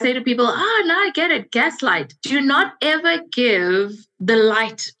say to people, no, I get it, gaslight. Do not ever give the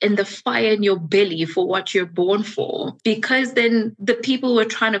light and the fire in your belly for what you're born for, because then the people who are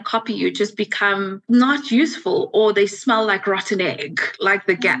trying to copy you just become not useful, or they smell like rotten egg, like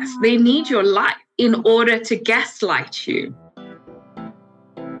the gas. They need your light in order to gaslight you.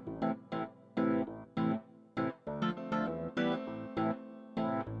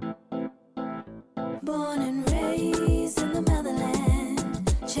 Born and raised in the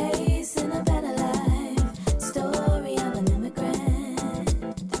motherland, chasing a better life, story of an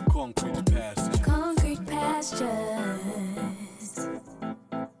immigrant. Concrete pastures. Concrete pastures.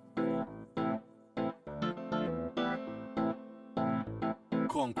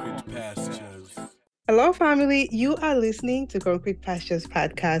 Concrete pastures. Hello, family. You are listening to Concrete Pastures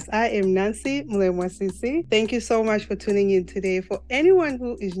Podcast. I am Nancy Mulemwasisi. Thank you so much for tuning in today. For anyone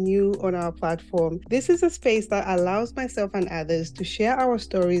who is new on our platform, this is a space that allows myself and others to share our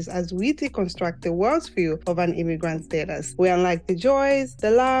stories as we deconstruct the world's view of an immigrant status. We unlock the joys,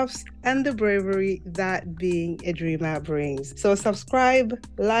 the laughs, and the bravery that being a dreamer brings. So subscribe,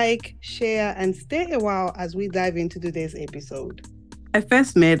 like, share, and stay a while as we dive into today's episode. I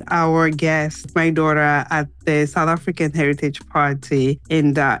first met our guest, my daughter, at the South African Heritage Party,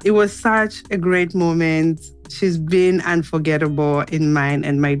 and it was such a great moment. She's been unforgettable in mine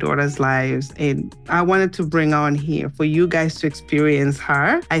and my daughter's lives, and I wanted to bring her on here for you guys to experience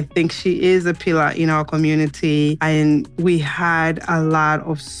her. I think she is a pillar in our community, and we had a lot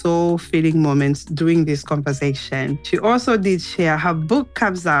of soul-filling moments during this conversation. She also did share her book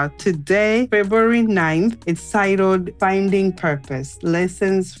comes out today, February 9th. It's titled Finding Purpose,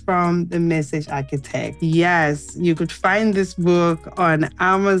 Lessons from the Message Architect. Yes, you could find this book on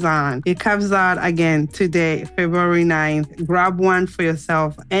Amazon. It comes out again today, February 9th. Grab one for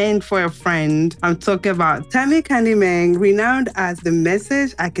yourself and for a friend. I'm talking about Thami Nkadimeng, renowned as the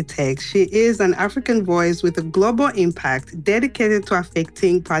Message Architect. She is an African voice with a global impact dedicated to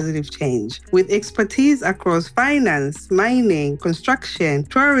affecting positive change. With expertise across finance, mining, construction,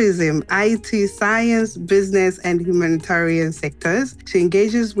 tourism, IT, science, business, and humanitarian sectors, she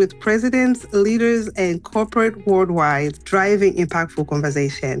engages with presidents, leaders, and corporate worldwide, driving impactful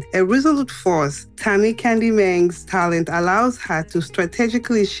conversation. A resolute force, Thami Nkadimeng's talent allows her to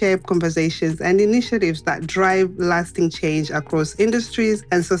strategically shape conversations and initiatives that drive lasting change across industries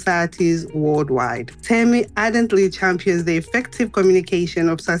and societies worldwide. Thami ardently champions the effective communication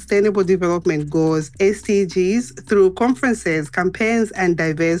of Sustainable Development Goals, SDGs, through conferences, campaigns, and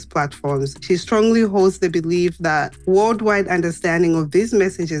diverse platforms. She strongly holds the belief that worldwide understanding of these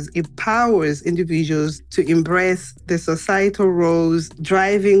messages empowers individuals to embrace the societal roles,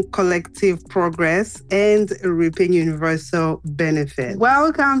 driving collective progress and reaping universal benefit.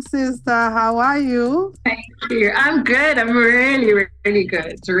 Welcome, sister. How are you? Thank you. I'm good. I'm really, really good.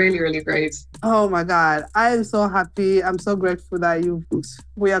 It's really, really great. Oh my God. I am so happy. I'm so grateful that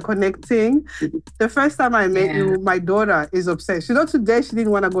we are connecting. The first time I met you, my daughter is obsessed. Today she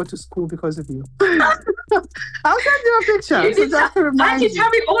didn't want to go to school because of you. I'll send you a picture. So just to remind you.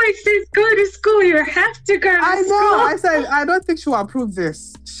 Thami always says, go to school. You have to go to school. I know. I said, I don't think she'll approve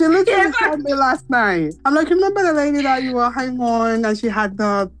this. She literally told me last night. I'm like, remember the lady that you were hanging on and she had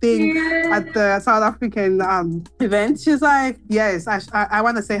the thing at the South African event? She's like, yes, I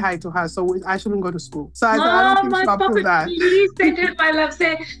want to say hi to her, so I shouldn't go to school. So I said, I don't think she'll approve that. Please send it, my love.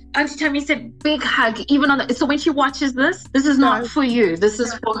 Say, Auntie Thami said, big hug. Even on the, so when she watches this is not for you. This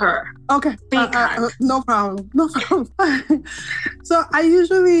is for her. Okay. Big hug. No problem. No problem. So I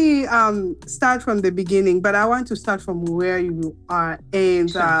usually start from the beginning, but I want to start from where you are.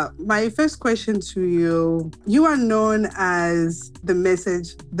 And my first question to you, you are known as the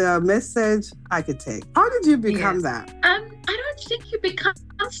message architect. How did you become that? I don't think you become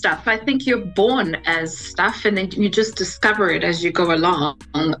stuff. I think you're born as stuff and then you just discover it as you go along.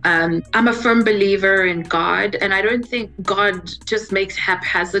 I'm a firm believer in God, and I don't think God just makes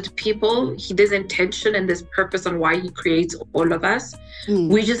haphazard people. There's intention and there's purpose on why he creates all of us.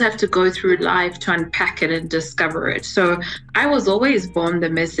 We just have to go through life to unpack it and discover it. So I was always born the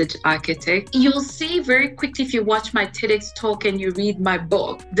message architect. You'll see very quickly if you watch my TEDx talk and you read my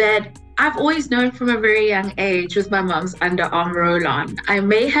book that I've always known from a very young age with my mom's underarm roll-on. I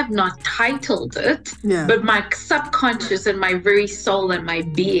may have not titled it, but my subconscious and my very soul and my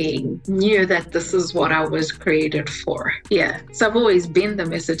being knew that this is what I was created for. Yeah. So I've always been the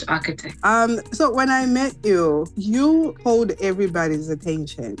message architect. So when I met you, you hold everybody's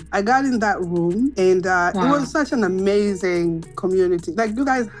attention. I got in that room and it was such an amazing community. Like, you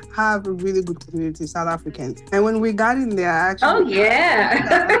guys have a really good community, South Africans. And when we got in there, actually... Oh,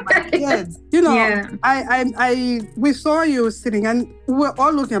 yeah. We saw you sitting, and we're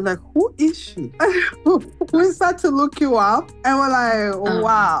all looking, I'm like, who is she? We start to look you up and we're like,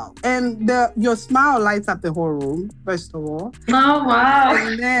 wow. And your smile lights up the whole room, first of all. Oh, wow.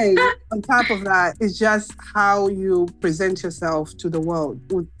 And then on top of that, it's just how you present yourself to the world,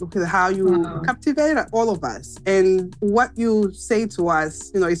 with how you captivate all of us. And what you say to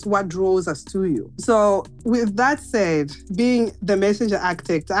us, is what draws us to you. So with that said, being the messenger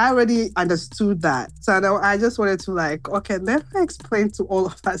architect, I already understood that. So I just wanted to okay, let her explain to all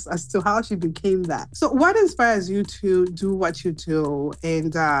of us as to how she became that. So what inspires you to do what you do?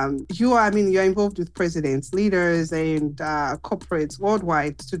 And you're involved with presidents, leaders, and corporates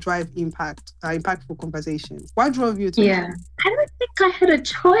worldwide to drive impactful conversations. What drove you to that? I don't think I had a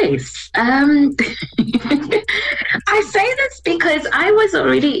choice. I say this because I was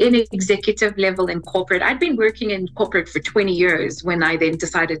already in executive level in corporate. I'd been working in corporate for 20 years when I then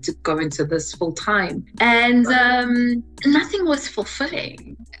decided to go into this full time. And nothing was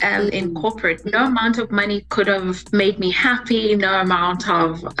fulfilling in corporate. No amount of money could have made me happy. No amount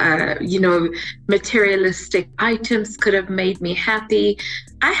of, materialistic items could have made me happy.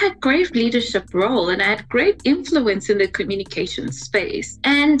 I had great leadership role and I had great influence in the communication space.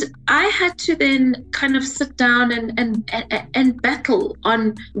 And I had to then kind of sit down and battle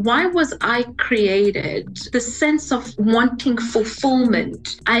on why was I created? The sense of wanting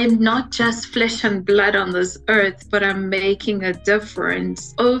fulfillment. I am not just flesh and blood on this earth, but I'm making a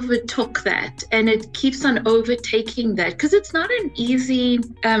difference. Overtook that and it keeps on overtaking that because it's not an easy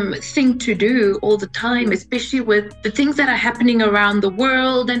thing to do all the time, especially with the things that are happening around the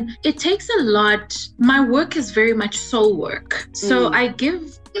world. And it takes a lot. My work is very much soul work. So I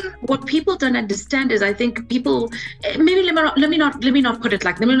give. What people don't understand is I think people, maybe let me not put it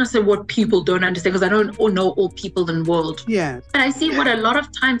like, let me not say what people don't understand because I don't know all people in the world. Yeah. But I see what a lot of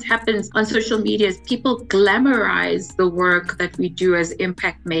times happens on social media is people glamorize the work that we do as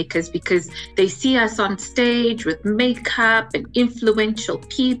impact makers because they see us on stage with makeup and influential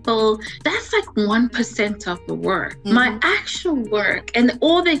people. That's like 1% of the work. Mm-hmm. My actual work, and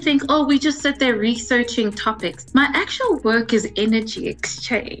all they think, we just sit there researching topics. My actual work is energy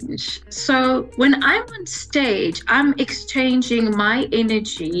exchange. So when I'm on stage, I'm exchanging my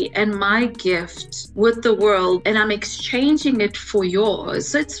energy and my gift with the world, and I'm exchanging it for yours.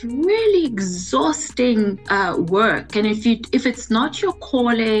 So it's really exhausting work. And if it's not your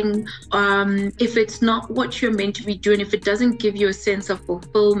calling, if it's not what you're meant to be doing, if it doesn't give you a sense of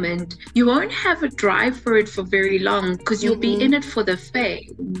fulfillment, you won't have a drive for it for very long because you'll be in it for the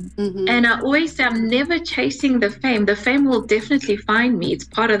fame. Mm-hmm. And I always say I'm never chasing the fame. The fame will definitely find me.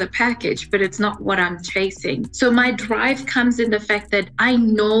 It's part of the package, but it's not what I'm chasing. So my drive comes in the fact that I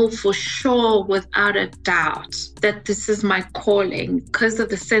know for sure, without a doubt, that this is my calling because of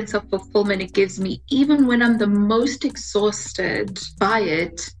the sense of fulfillment it gives me. Even when I'm the most exhausted by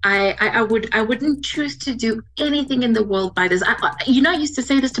it, I wouldn't choose to do anything in the world by this. I used to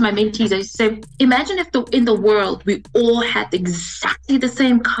say this to my mentees. I used to say, imagine if in the world we all had exactly the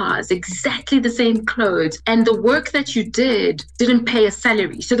same cars, exactly the same clothes, and the work that you didn't pay a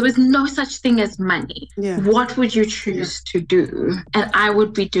salary. So there was no such thing as money. Yeah. What would you choose to do? And I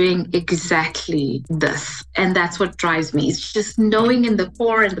would be doing exactly this. And that's what drives me. It's just knowing in the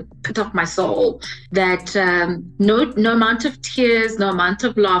core and the pit of my soul that no amount of tears, no amount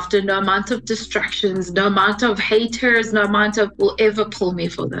of laughter, no amount of distractions, no amount of haters, no amount of will ever pull me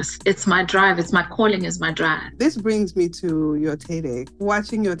for this. It's my drive. It's my calling is my drive. This brings me to your TEDx.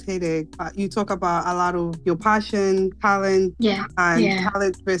 Watching your TEDx, you talk about a lot of your passion, talent, and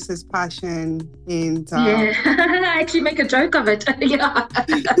talent versus passion. And I actually make a joke of it. Yeah.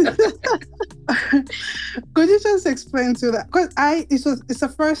 Could you just explain to that? Because it's the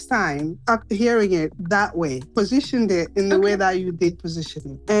first time I'm hearing it that way, positioned it in the way that you did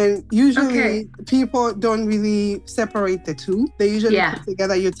position it. And usually people don't really separate the two. They usually put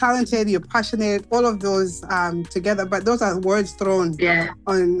together, you're talented, you're passionate, all of those together, but those are words thrown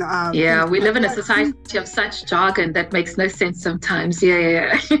on. We live in a society of such jargon that makes no sense sometimes.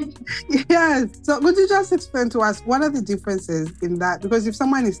 Yes. So could you just explain to us what are the differences in that? Because if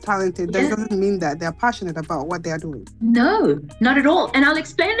someone is talented, that doesn't mean that they're passionate about what they're doing. No, not at all. And I'll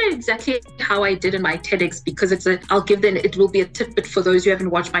explain it exactly how I did in my TEDx because it will be a tidbit for those who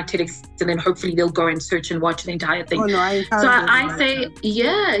haven't watched my TEDx, and then hopefully they'll go and search and watch the entire thing. I say,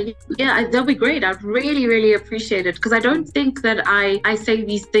 that'll be great. I'd really, really appreciate it because I don't think that I say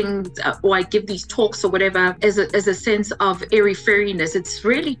these things or I give these talks or whatever as a sense of airy-fairiness. It's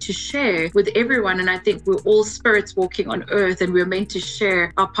really to share with everyone. And I think we're all spirits walking on earth and we're meant to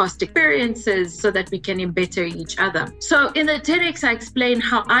share our past experiences others so that we can better each other. So in the TEDx, I explain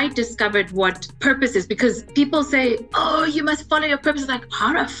how I discovered what purpose is, because people say, oh, you must follow your purpose. Like,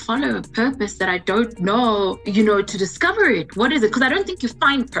 how do I follow a purpose that I don't know, to discover it? What is it? Because I don't think you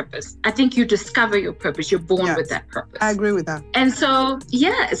find purpose. I think you discover your purpose. You're born with that purpose. I agree with that. And so,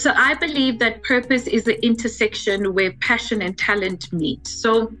 so I believe that purpose is the intersection where passion and talent meet.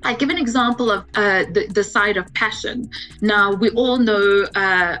 So I give an example of the side of passion. Now, we all know,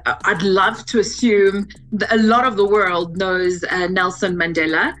 I'd love to assume that a lot of the world knows Nelson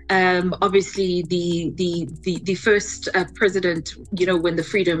Mandela. Obviously, the first president, when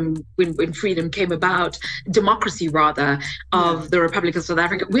freedom came about, democracy rather, of the Republic of South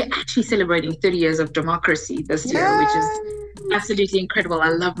Africa. We're actually celebrating 30 years of democracy this year, which is absolutely incredible. I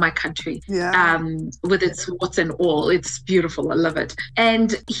love my country, with its warts and all. It's beautiful. I love it.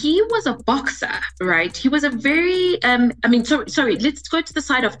 And he was a boxer, right? He was a very, sorry, let's go to the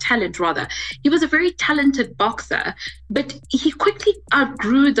side of talent rather. He was a very talented boxer, but he quickly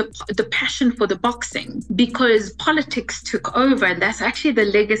outgrew the passion for the boxing because politics took over. And that's actually the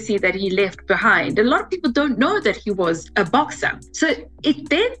legacy that he left behind. A lot of people don't know that he was a boxer. So it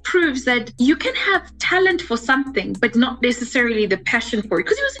then proves that you can have talent for something, but not necessarily the passion for it.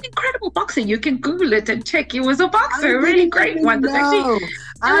 Because he was an incredible boxer. You can Google it and check. He was a boxer, a really great one.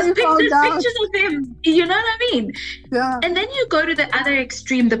 There's pictures of him. You know what I mean? Yeah. And then you go to the other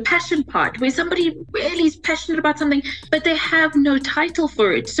extreme, the passion part, where somebody really is passionate about something, but they have no title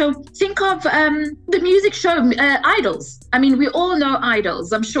for it. So think of the music show, Idols. I mean, we all know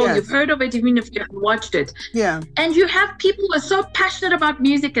Idols. I'm sure you've heard of it, even if you haven't watched it. Yeah. And you have people who are so passionate about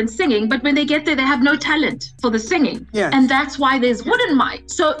music and singing, but when they get there, they have no talent for the singing. Yes. And that's why there's wooden mic.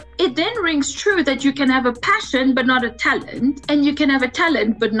 So it then rings true that you can have a passion, but not a talent. And you can have a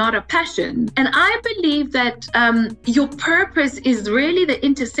talent, but not a passion. And I believe that your purpose is really the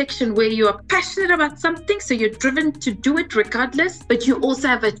intersection where you are passionate about something. So you're driven to do it regardless, but you also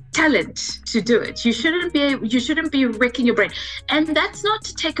have a talent to do it. You shouldn't be wrecking your brain. And that's not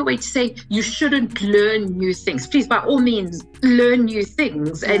to take away to say you shouldn't learn new things. Please, by all means, learn new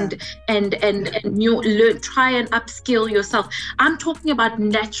things and try and upskill yourself. I'm talking about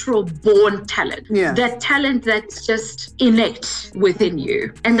natural born talent. Yeah. That talent that's just innate within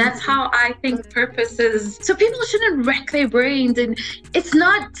you. And that's how I think purpose is. So people shouldn't wreck their brains, and it's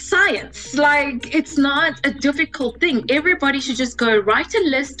not science. Like, it's not a difficult thing. Everybody should just go write a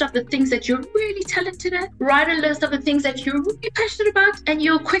list of the things that you're really talented at, write a list of the things that you're really passionate about, and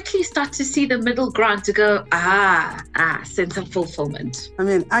you'll quickly start to see the middle ground to go, sense of fulfillment. I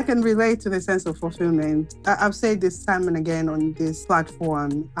mean, I can relate to the sense of fulfillment. I've said this time and again on this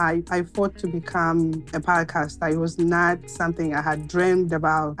platform. I fought to become a podcaster. It was not something I had dreamed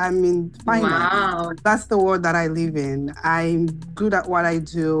about. I mean, finally, that's the world that I live in. I'm good at what I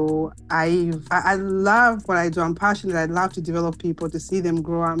do. I love what I do. I'm passionate. I love to develop people, to see them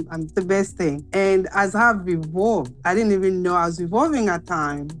grow. I'm the best thing. And as I've evolved, I didn't even know I was evolving at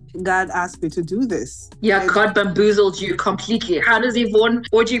times. God asked me to do this. Yeah, God bamboozled you completely. How does Yvonne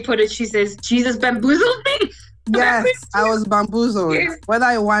Orji put it? She says, Jesus bamboozled me. Yes, I was bamboozled. Yes. Whether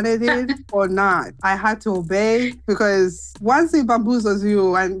I wanted it or not, I had to obey, because once he bamboozles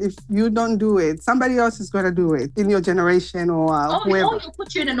you, and if you don't do it, somebody else is going to do it in your generation or whoever. He'll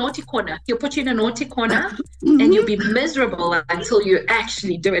put you in a naughty corner. And you'll be miserable until you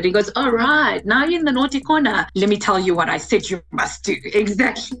actually do it. He goes, all right, now you're in the naughty corner. Let me tell you what I said you must do.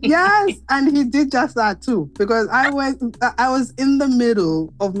 Exactly. Yes, and he did just that too, because I was in the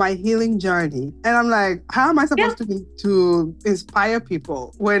middle of my healing journey, and I'm like, how am I supposed to inspire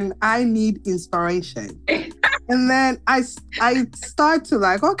people when I need inspiration? And then I start to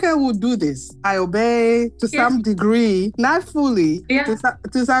like, okay, we'll do this. I obey to some degree, not fully,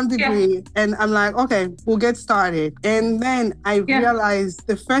 to some degree. And I'm like, okay, we'll get started. And then I realized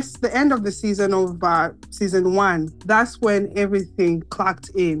the end of the season of season 1, that's when everything clocked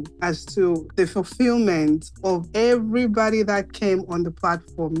in as to the fulfillment of everybody that came on the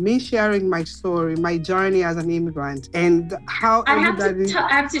platform, me sharing my story, my journey as an immigrant, and how everybody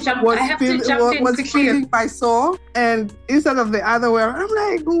was feeding my soul. And instead of the other way, I'm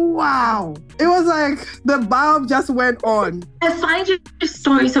like, wow. It was like the bulb just went on. I find your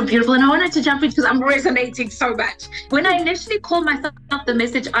story so beautiful, and I wanted to jump in because I'm resonating so much. When I initially called myself the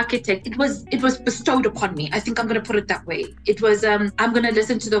message architect, it was bestowed upon me. I think I'm going to put it that way. It was, I'm going to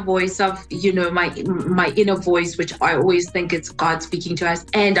listen to the voice of, my inner voice, which I always think it's God speaking to us.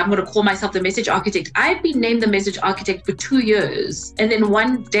 And I'm going to call myself the message architect. I've been named the message architect for 2 years. And then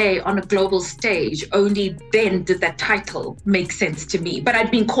one day on a global stage, only then then did that title make sense to me. But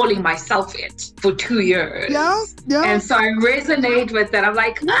I'd been calling myself it for 2 years. Yeah. And so I resonate with that. I'm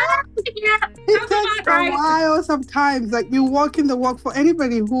like, It takes a while sometimes. Like you walk in the walk. For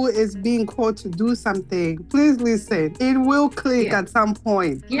anybody who is being called to do something, please listen. It will click at some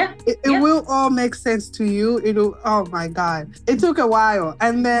point. It will all make sense to you. It'll, oh my God. It took a while.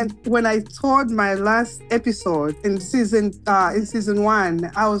 And then when I toured my last episode in season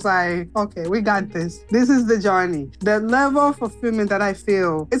 1, I was like, okay, we got this. This is the journey. The level of fulfillment that I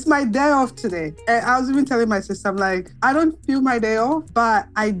feel. It's my day off today. And I was even telling my sister, I'm like, I don't feel my day off, but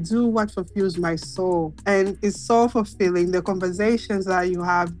I do what fulfills my soul. And it's so fulfilling. The conversations that you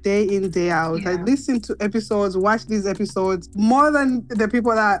have day in, day out. I listen to episodes, watch these episodes more than the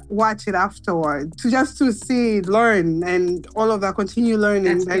people that watch it afterward. To see, learn, and all of that, continue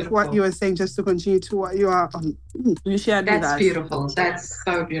learning. Like what you were saying, just to continue to what you are you shared with us. That's beautiful. That's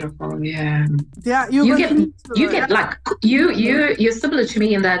so beautiful. Yeah. Yeah. You get like you're similar to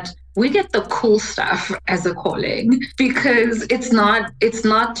me in that we get the cool stuff as a calling, because it's not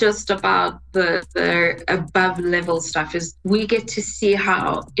just about the above level stuff. Is we get to see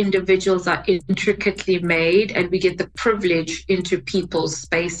how individuals are intricately made, and we get the privilege into people's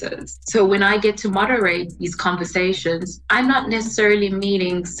spaces. So when I get to moderate these conversations, I'm not necessarily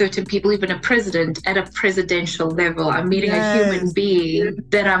meeting certain people, even a president at a presidential level. I'm meeting a human being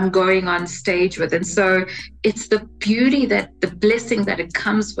that I'm going on stage with. And so it's the beauty, that the blessing that it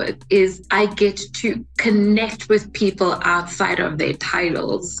comes with is I get to connect with people outside of their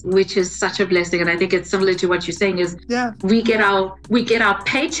titles, which is such a blessing. And I think it's similar to what you're saying is we get our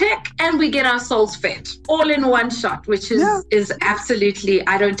paycheck and we get our souls fed all in one shot, which is absolutely,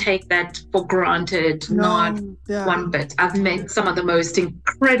 I don't take that for granted, not one bit. I've met some of the most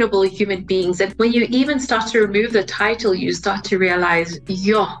incredible human beings. And when you even start to remove the title, you start to realize,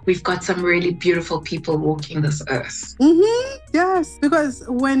 we've got some really beautiful people walking this earth. Mm-hmm. Yes, because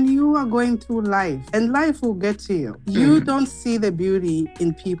when you are going through life, and life will get to you, you don't see the beauty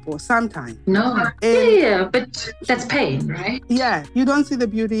in people sometimes. No. But that's pain, right? Yeah, you don't see the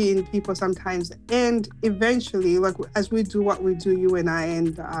beauty in people sometimes. And eventually, like as we do what we do, you and I,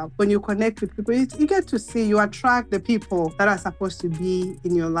 and when you connect with people, you get to see, you attract the people that are supposed to be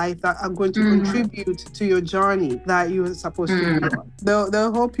in your life, that are going to contribute to your journey that you're supposed to be on.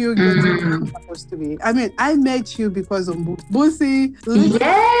 They'll help you get to where you're supposed to be. I mean, I met you because of Busi.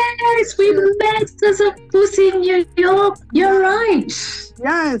 Yes, we met because of Busi in New York. You're right.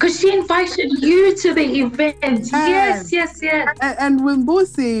 Yes. Because she invited you to the event. Yes. And with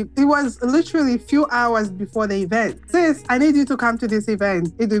Busi, it was literally a few hours before the event. Sis, I need you to come to this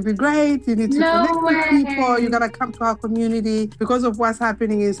event. It will be great. You need to connect with people. You got to come to our community because of what's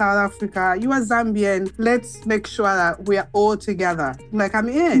happening in South Africa. You are Zambian. Let's make sure that we are all together. Like, I'm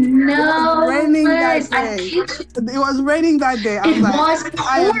in. No, it was raining that day. It was raining that day. It was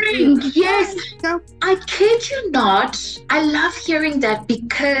pouring. Yes. Yeah. I kid you not. I love hearing that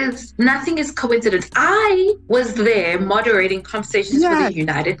because nothing is coincidence. I was there moderating conversations for the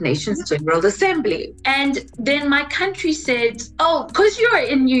United Nations General Assembly. And then my country said, because you're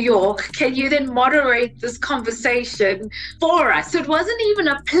in New York, can you then moderate this conversation for us? So it wasn't even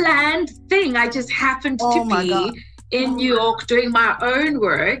a planned thing. I just happened to be in New York doing my own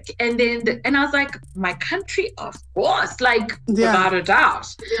work. And I was like, my country, of course, without a doubt.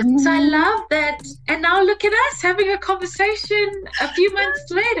 So I love that. And now look at us having a conversation a few months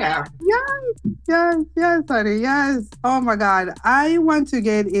later. Yes, honey. Yes. Oh my God. I want to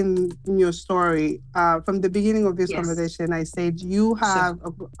get in your story. From the beginning of this conversation, I said you have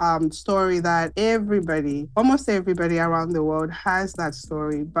a story that almost everybody around the world has that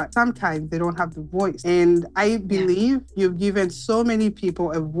story, but sometimes they don't have the voice. And I believe you've given so many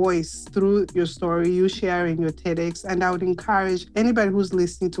people a voice through your story, you sharing your TEDx. And I would encourage anybody who's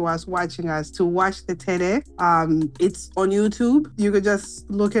listening to us, watching us, to watch the TEDx. It's on YouTube. You could just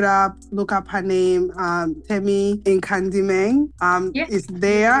look up her name, Thami Nkadimeng. It's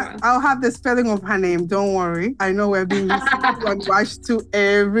there. I'll have the spelling of her name. Don't worry. I know we're being watched to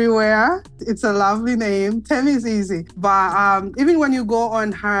everywhere. It's a lovely name. Thami is easy. But even when you go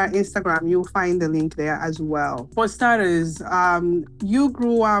on her Instagram, you'll find the link there as well. For starters, you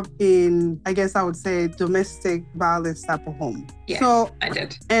grew up in, I guess I would say, domestic violence type of home. Yes, so, I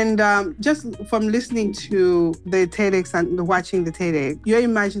did. And just from listening to the TEDx and watching the TEDx, your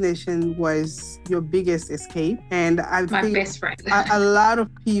imagination was your biggest escape. And I think best friend. a lot of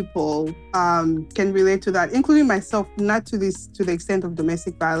people can relate to that, including myself, not to the extent of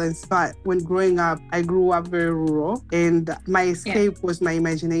domestic violence, but when growing up, I grew up very rural, and my escape was my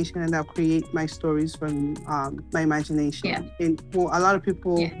imagination, and I'll create my stories from my my imagination. Yeah. And for a lot of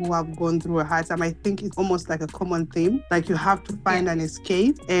people Yeah. who have gone through a hard time, I think it's almost like a common theme. Like you have to find an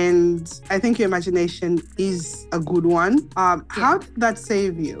escape. And I think your imagination is a good one. How did that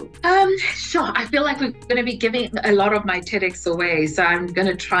save you? Sure. I feel like we're going to be giving a lot of my TEDx away, so I'm going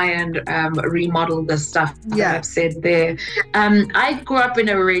to try and remodel the stuff that I've said there. I grew up in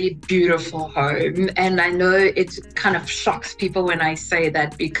a really beautiful home, and I know it kind of shocks people when I say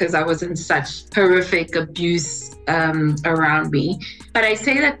that because I was in such horrific abuse around me. But I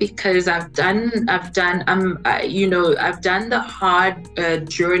say that because I've done the hard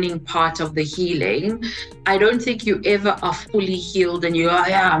journeying part of the healing. I don't think you ever are fully healed and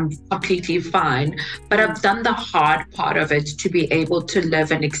I'm completely fine. But I've done the hard part of it to be able to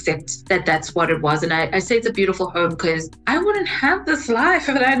live and accept that that's what it was. And I say it's a beautiful home because I wouldn't have this life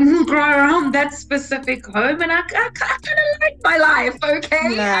if I didn't grow around that specific home. And I kind of like my life,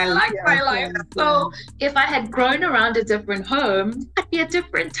 okay? I like my life. So if I had grown around a different home, I'd be a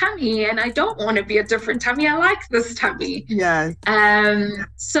different Thami. And I don't want to be a different Thami. I like this Thami. Yes.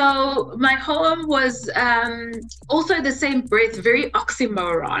 So my home was also the same breath, very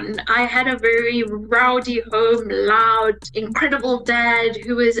oxymoron. I had a very rowdy home, loud, incredible dad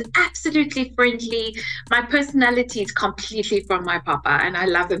who was absolutely friendly. My personality is completely from my papa, and I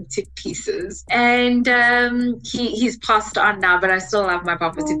love him to pieces. And he's passed on now, but I still love my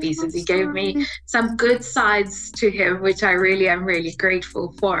papa to pieces. He gave me some good sides to him, which I really am really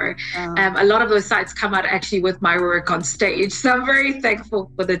grateful for. A lot of those sides come out actually with my work on stage. So I'm very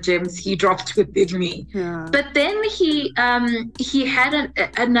thankful for the gems he dropped within me. Yeah. But then he had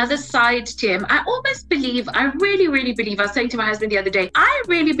another side to him. I really believe, I was saying to my husband the other day, I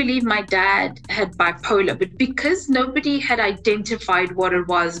really believe my dad had bipolar, but because nobody had identified what it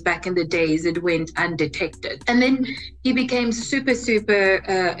was back in the days, it went undetected. And then he became super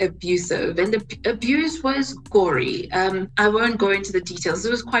abusive, and the abuse was gory. I won't go into the details.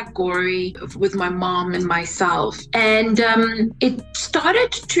 It was quite gory with my mom and myself. And it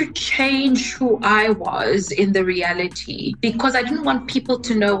started to change who I was in the reality because I didn't want people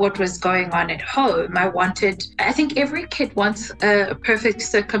to know what was going on at home. I think every kid wants a perfect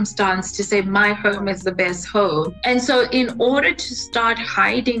circumstance to say my home is the best home. And so in order to start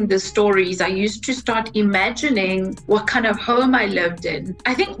hiding the stories, I used to start imagining what kind of home I lived in.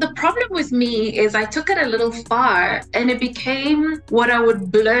 I think the problem with me is I took it a little far and it became what I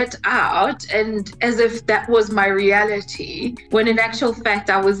would blurt out and as if that was my reality, when in actual fact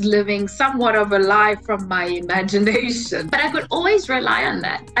I was living somewhat of a lie from my imagination. But I could always rely on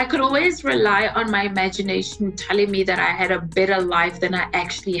that. I could always rely on my imagination telling me that I had a better life than I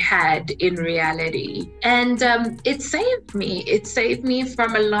actually had in reality. And it saved me. It saved me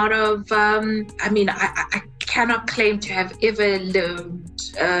from a lot of, I cannot claim to have ever lived,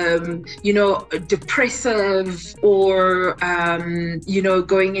 depressive or,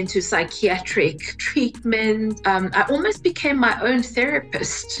 going into psychiatric treatment. I almost became my own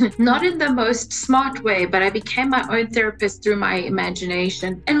therapist, not in the most smart way, but I became my own therapist through my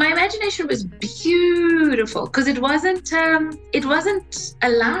imagination. And my imagination was beautiful because it wasn't a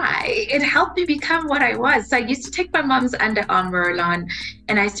lie. It helped me become what I was. So I used to take my mom's Under Armour on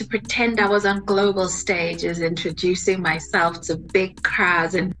and I used to pretend I was on global stages introducing myself to big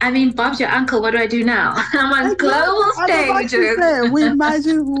crowds. And I mean, Bob's your uncle, what do I do now? I'm on global stages. We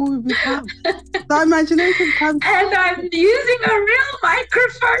imagine who we become. The imagination comes. And I'm using a real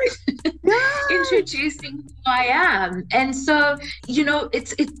microphone introducing who I am. And so,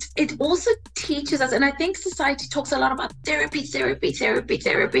 it also teaches us, and I think society talks a lot about therapy,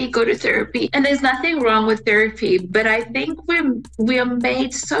 go to therapy. And there's nothing wrong with therapy, but I think we are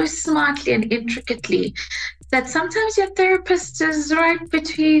made so smartly and intricately that sometimes your therapist is right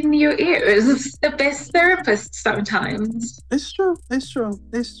between your ears. The best therapist sometimes. It's true.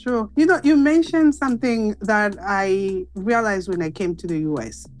 You mentioned something that I realized when I came to the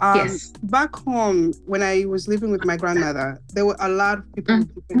US. Yes. Back home, when I was living with my grandmother, there were a lot of people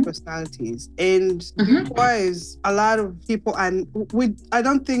with different personalities. And because a lot of people, and I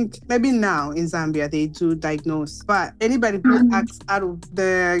don't think, maybe now in Zambia, they do diagnose, but anybody who acts out of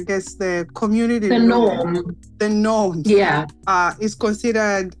the community. The norm is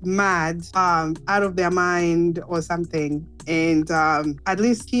considered mad, out of their mind or something. And at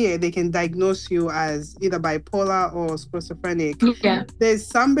least here, they can diagnose you as either bipolar or schizophrenic. Yeah. There's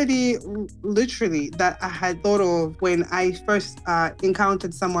somebody literally that I had thought of when I first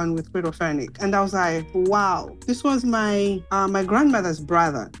encountered someone with schizophrenic. And I was like, wow, this was my grandmother's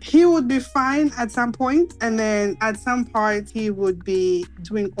brother. He would be fine at some point, and then at some point he would be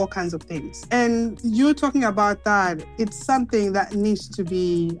doing all kinds of things. And you're talking about that. It's something that needs to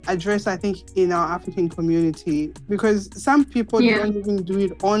be addressed, I think, in our African community, because some people don't even do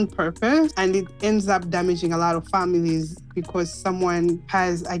it on purpose, and it ends up damaging a lot of families because someone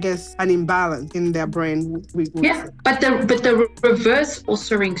has, I guess, an imbalance in their brain. But the reverse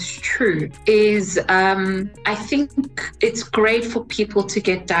also rings true. Is I think it's great for people to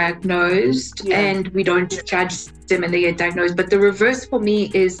get diagnosed, and we don't judge them and they get diagnosed. But the reverse for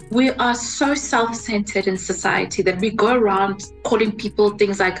me is we are so self-centered in society that we go around calling people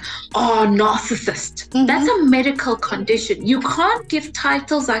things like, oh, narcissist. That's a medical condition. You can't give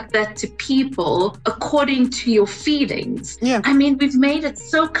titles like that to people according to your feelings. I mean, we've made it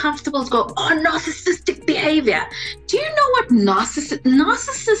so comfortable to go, oh, narcissistic behavior. Do you know what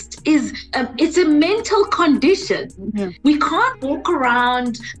narcissist is? It's a mental condition. We can't walk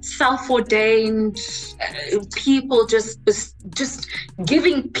around self-ordained people just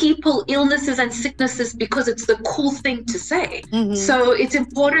giving people illnesses and sicknesses because it's the cool thing to say. So it's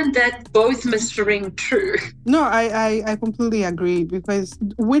important that both must ring true. No, I completely agree, because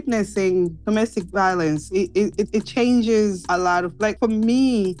witnessing domestic violence, it changes a lot of, like, for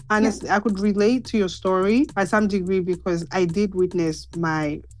me, honestly, I could relate to your story by some degree because I did witness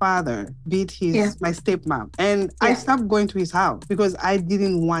my father beat my stepmom, and I stopped going to his house because I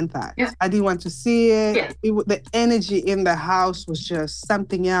didn't want that. I didn't want to see it. The energy in the house was just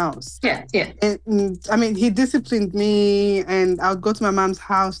something else. And I mean, he disciplined me, and I would go to my mom's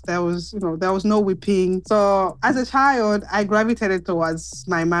house. There was no whipping. So as a child, I gravitated towards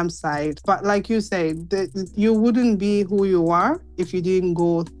my mom's side. But like you said, you wouldn't be who you are if you didn't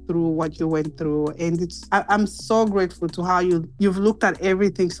go through what you went through. And I'm so grateful to how you've looked at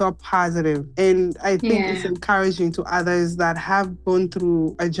everything so positive. And I think it's encouraging to others that have gone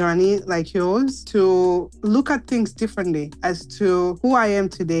through a journey like yours to look at things differently as to who I am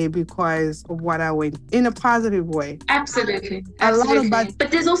today because of what I went in a positive way. Absolutely.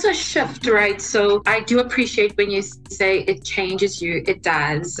 But there's also a shift, right? So I do appreciate when you say it changes you. It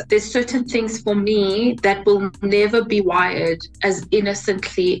does. There's certain things for me that will never be wired as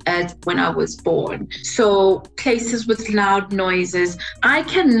innocently as when I was born. So places with loud noises. I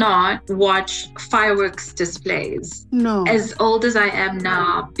cannot watch fireworks displays. No. As old as I am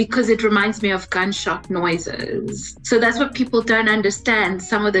now, because it reminds me of gunshot noises. So that's what people don't understand.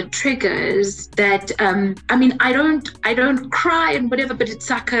 Some of the triggers that I mean, I don't cry and whatever, but it's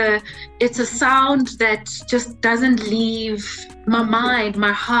a sound that just doesn't leave my mind,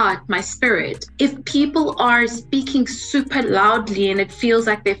 my heart, my spirit. If people are speaking super loudly and it feels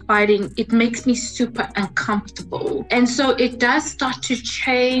like they're fighting, it makes me super uncomfortable. And so it does start to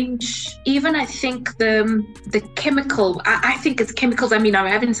change. Even I think the chemical, I think it's chemicals. I mean, I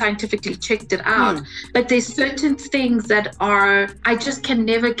haven't scientifically checked it out, but there's certain things that I just can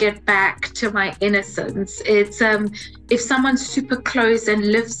never get back to my innocence. It's if someone's super close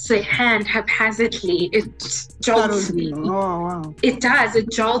and lifts their hand haphazardly, it jolts me. Oh, wow. It does. It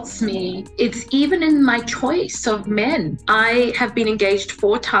jolts me. It's even in my choice of men. I have been engaged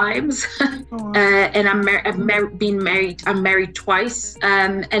 4 times, and I'm married twice,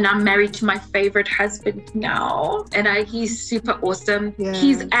 and I'm married to my favorite husband now, and he's super awesome.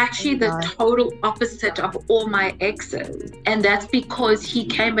 He's actually the total opposite of all my exes, and that's because he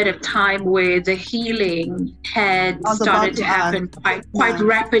came at a time where the healing had started to happen quite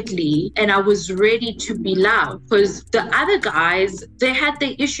rapidly, and I was ready to be loved, because the other guys, they had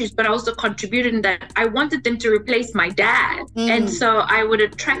their issues, but I also contributed in that I wanted them to replace my dad. And so I would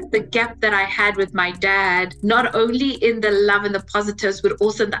attract the gap that I had with my dad, not only in the love and the positives, but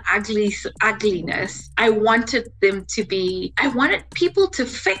also in the ugliness. I wanted people to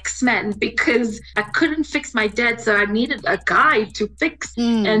fix, man, because I couldn't fix my dad, so I needed a guy to fix.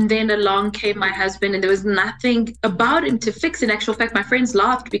 And then along came my husband, and there was nothing about him to fix. In actual fact, my friends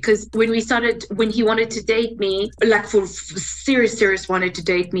laughed because when he wanted to date me, like for serious wanted to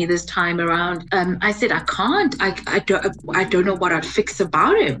date me this time around, I said, I can't. I don't know what I'd fix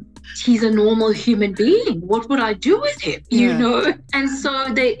about him. he's a normal human being. What would I do with him? You Yeah. know? And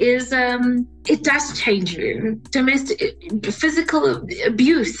so there is, it does change you. Physical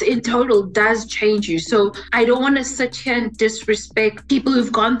abuse in total does change you. So I don't want to sit here and disrespect people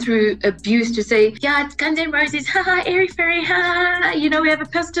who've gone through abuse to say, yeah, it's guns and roses, haha, airy fairy, ha, you know, we have a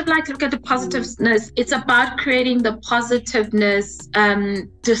positive light, look at the positiveness. It's about creating the positiveness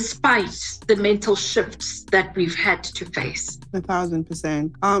despite the mental shifts that we've had to face.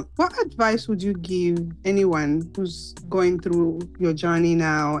 1,000%. What advice would you give anyone who's going through your journey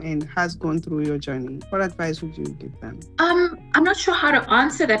now and has gone through your journey? What advice would you give them? I'm not sure how to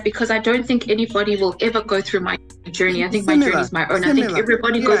answer that because I don't think anybody will ever go through my journey. I think my journey is my own. I think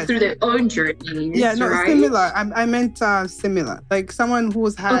everybody goes through their own journey. Yeah, no, right? similar. I meant similar. Like someone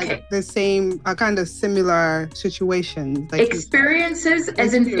who's had the same kind of similar situations, like experiences,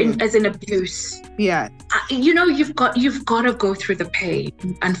 as in abuse. Yeah. You know, you've got to go through the pain.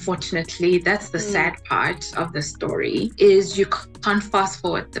 Unfortunately, that's the sad part of the story, is you can't fast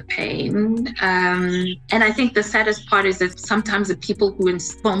forward the pain. And I think the saddest part is that sometimes the people who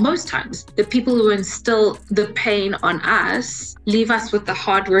most times the people who instill the pain on us leave us with the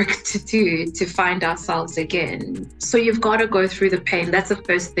hard work to do to find ourselves again. So you've got to go through the pain. That's the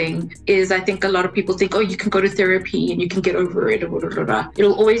first thing. Is I think a lot of people think, oh, you can go to therapy and you can get over it.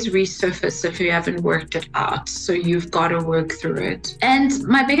 It'll always resurface if you haven't worked it out. So you've got to work through it. And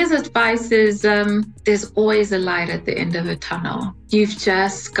my biggest advice is there's always a light at the end of a tunnel. You've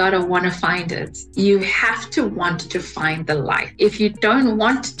just got to want to find it. You have to want to find the light. If you don't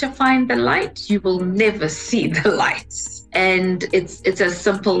want to find the light, you will never see the lights. And it's as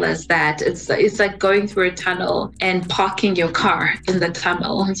simple as that. It's like going through a tunnel and parking your car in the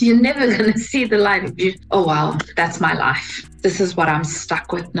tunnel. You're never going to see the light. Oh, wow, that's my life. This is what I'm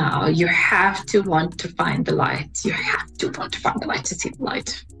stuck with now. You have to want to find the light. You have to want to find the light to see the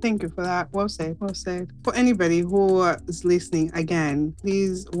light. Thank you for that. Well said. Well said. For anybody who is listening again,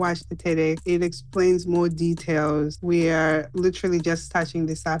 please watch the TEDx. It explains more details. We are literally just touching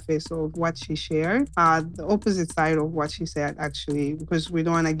the surface of what she shared. The opposite side of what she said, actually, because we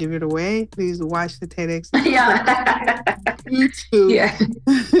don't want to give it away. Please watch the TEDx. Yeah. YouTube. Yeah.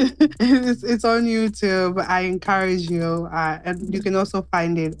 It's on YouTube. I encourage you. And you can also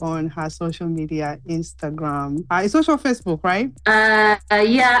find it on her social media, Instagram. It's also Facebook, right?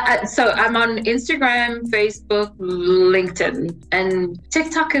 Yeah. So I'm on Instagram, Facebook, LinkedIn, and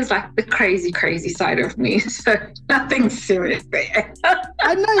TikTok is like the crazy side of me. So nothing serious there.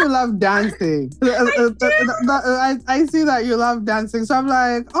 I know you love dancing. I see that you love dancing. So I'm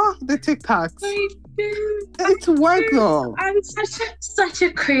like, oh, the TikToks. It's work though. I'm such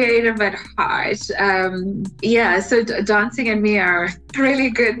a creative at heart. So dancing and me are really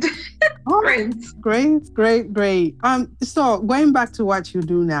good friends. Great. So going back to what you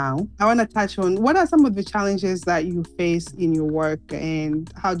do now, I want to touch on what are some of the challenges that you face in your work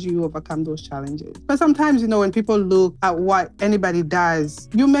and how do you overcome those challenges? Because sometimes, when people look at what anybody does,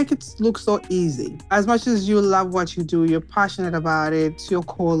 you make it look so easy. As much as you love what you do, you're passionate about it, it's your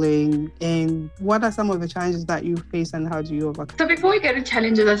calling. And what are some of the challenges that you face and how do you overcome? So before we get to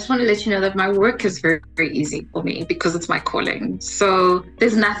challenges, I just want to let you know that my work is very, very easy for me because it's my calling. So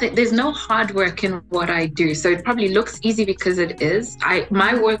there's no hard work in what I do. So it probably looks easy because it is.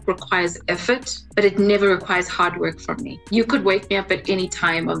 My work requires effort, but it never requires hard work from me. You could wake me up at any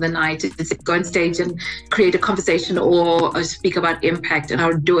time of the night to go on stage and create a conversation or speak about impact, and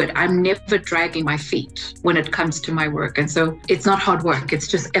I'll do it. I'm never dragging my feet when it comes to my work. And so it's not hard work. It's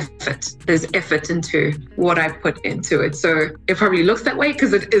just effort. There's effort into what I put into it. So it probably looks that way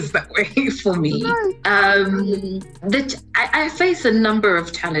because it is that way for me. I face a number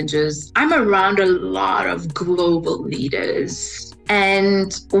of challenges. I'm around a lot of global leaders.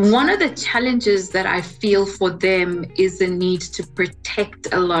 And one of the challenges that I feel for them is the need to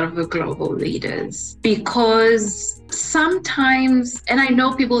protect a lot of the global leaders, because sometimes, and I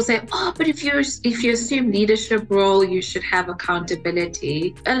know people say, oh, but if you assume leadership role, you should have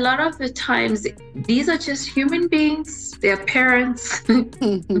accountability. A lot of the times, these are just human beings. They're parents.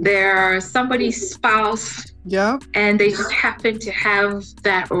 They're somebody's spouse. Yeah. And they just happen to have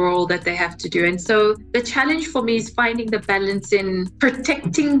that role that they have to do. And so the challenge for me is finding the balance in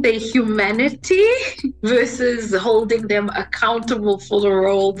protecting their humanity versus holding them accountable for the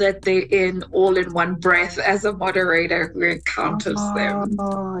role that they're in all in one breath as a moderator who encounters them.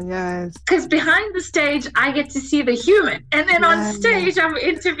 Oh, yes. Because behind the stage, I get to see the human. And then on stage, I'm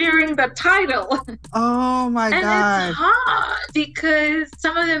interviewing the title. Oh, my God. And it's hard because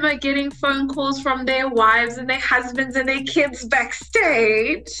some of them are getting phone calls from their wives and their husbands and their kids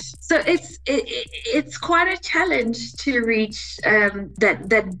backstage. So it's quite a challenge to reach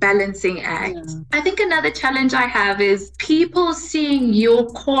that balancing act. Yeah. I think another challenge I have is people seeing your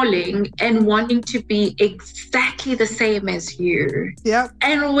calling and wanting to be exactly the same as you. Yep.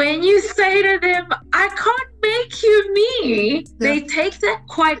 And when you say to them, I can't make you me, they take that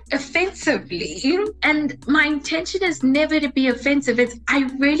quite offensively. And my intention is never to be offensive. It's I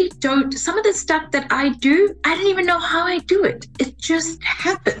really don't. Some of the stuff that I do, I don't even know how I do it. It just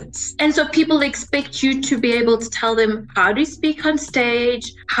happens. And so people expect you to be able to tell them how to speak on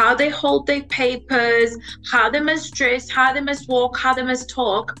stage, how they hold their papers, how they must dress, how they must walk, how they must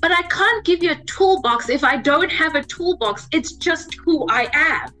talk. But I can't give you a toolbox if I don't have a toolbox. It's just who I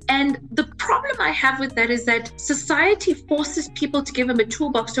am. And the problem I have with that is that society forces people to give them a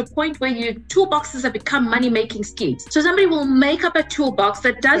toolbox to a point where toolboxes have become money-making schemes. So somebody will make up a toolbox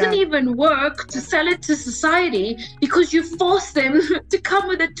that doesn't even work to sell it to society because you force them to come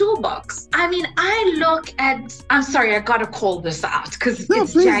with a toolbox. I mean, I'm sorry, I gotta call this out because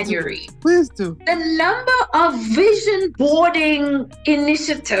it's January. Please do. The number of vision boarding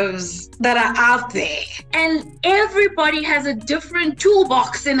initiatives that are out there, and everybody has a different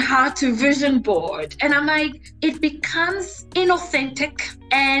toolbox in how to vision board. And I'm like, it becomes inauthentic.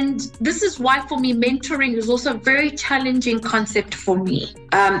 And this is why, for me, mentoring is also a very challenging concept for me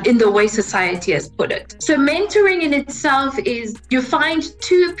in the way society has put it. So mentoring in itself is you find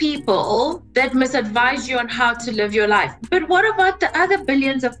two people that must advise you on how to live your life. But what about the other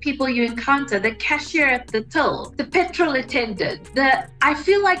billions of people you encounter? The cashier at the till, the petrol attendant, I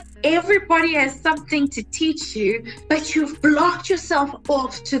feel like everybody has something to teach you, but you've blocked yourself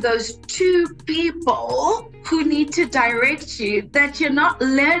off to those two people who need to direct you, that you're not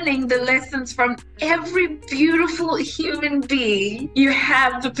learning the lessons from every beautiful human being you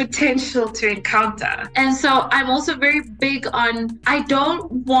have the potential to encounter. And so I'm also very big on, I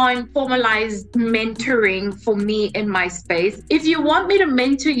don't want formalized mentoring for me in my space. If you want me to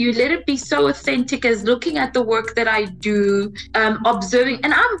mentor you, let it be so authentic as looking at the work that I do, observing,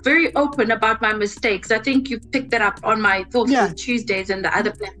 and I'm very open about my mistakes. I think you picked that up on my Thoughtful Tuesdays and the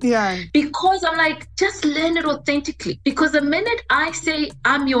other platforms. Yeah. Because I'm like, just learn it authentically. Because the minute I say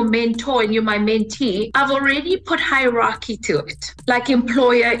I'm your mentor and you're my mentee, I've already put hierarchy to it. Like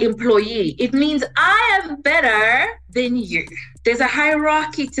employer, employee. It means I am better than you. There's a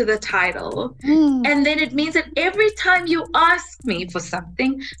hierarchy to the title. And then it means that every time you ask me for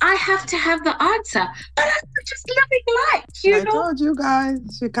something, I have to have the answer. But I'm just living life, you know? I told you guys,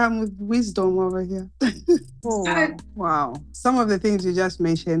 she come with wisdom over here. Wow. Some of the things you just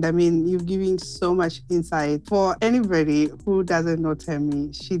mentioned, I mean, you're giving so much insight. For anybody who doesn't know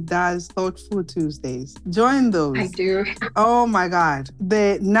Thami, she does Thoughtful Tuesdays. Join those. I do. Oh my God.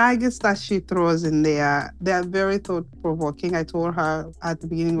 The nuggets that she throws in there, they're very thought-provoking. I told her at the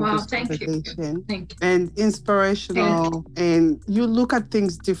beginning of this conversation. Thank you. And inspirational. And you look at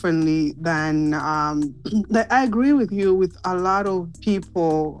things differently than, I agree with you with a lot of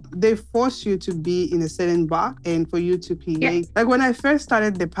people. They force you to be in a certain box and for you to create. Like when I first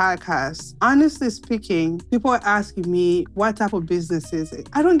started the podcast, honestly speaking, people are asking me what type of business is it?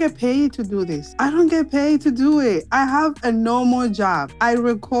 I don't get paid to do this. I don't get paid to do it. I have a normal job. I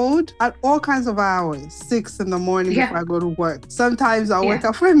record at all kinds of hours, 6 in the morning before I go to work. Sometimes I wake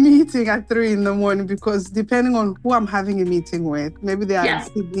up for a meeting at 3 in the morning because depending on who I'm having a meeting with, maybe they are in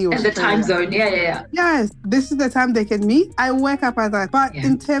Sydney or and the time zone. Yes, this is the time they can meet. I wake up at that. But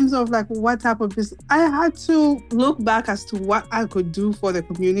in terms of like what type of business, I had to look back as to what I could do for the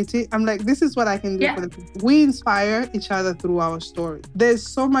community. I'm like, this is what I can do for the community. We inspire each other through our story. There's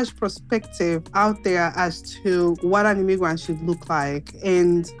so much perspective out there as to what an immigrant should look like.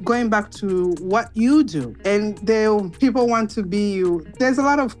 And going back to what you do, and people want to be you. There's a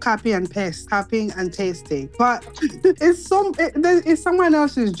lot of copy and paste, copying and tasting. But it's someone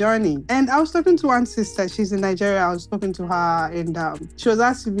else's journey. And I was talking to one sister, she's in Nigeria. I was talking to her and she was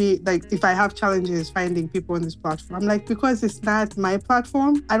asking me like if I have challenges finding people on this platform. I'm like, because it's not my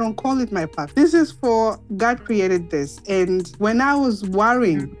platform, I don't call it my platform. This is for God created this. And when I was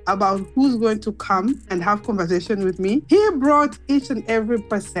worrying about who's going to come and have conversation with me, he brought each and every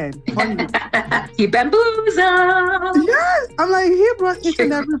person on me. He bamboozled. Yes. I'm like, he brought each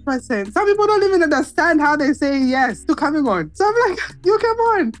and every person. Some people don't even understand how they say yes to coming on. So I'm like, you come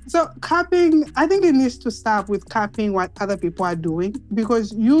on. So copying, I think it needs to stop with copying what other people are doing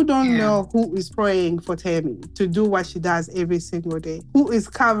because you don't know who is praying for Thami to do what she does every single day, who is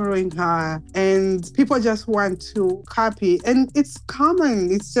covering her, and people just want to copy. And it's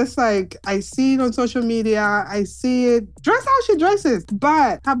common. It's just like, I see it on social media. I see it. Dress how she dresses,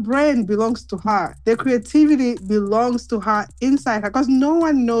 but her brand belongs to her. The creativity belongs belongs to her, inside her, because no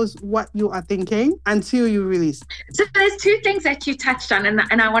one knows what you are thinking until you release. So there's two things that you touched on,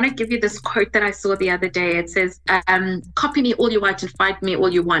 and I want to give you this quote that I saw the other day. It says, copy me all you want and fight me all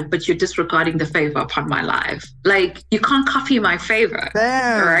you want, but you're disregarding the favor upon my life. Like, you can't copy my favor,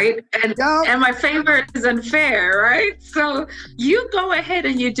 right? And my favor is unfair, right? So you go ahead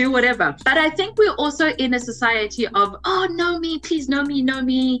and you do whatever. But I think we're also in a society of, oh, know me, please know me, know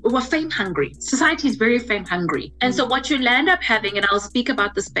me. We're fame hungry. Society is very fame hungry. And so what you'll end up having, and I'll speak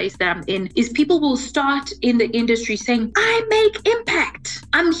about the space that I'm in, is people will start in the industry saying, I make impact.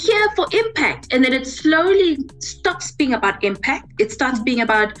 I'm here for impact. And then it slowly stops being about impact. It starts being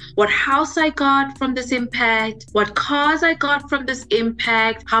about what house I got from this impact, what cars I got from this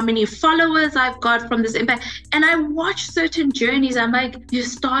impact, how many followers I've got from this impact. And I watch certain journeys. I'm like, you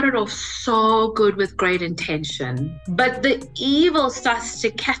started off so good with great intention, but the evil starts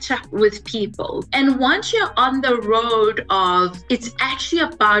to catch up with people. And once you're on the road of, it's actually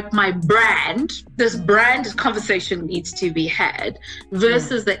about my brand, this brand conversation needs to be had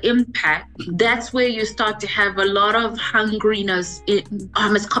versus the impact, that's where you start to have a lot of hungriness. I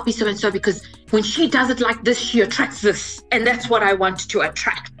must copy so-and-so because when she does it like this, she attracts this. And that's what I want to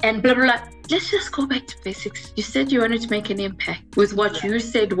attract. And blah, blah, blah. Let's just go back to basics. You said you wanted to make an impact with what you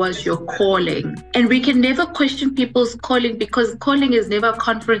said was your calling. And we can never question people's calling because calling is never a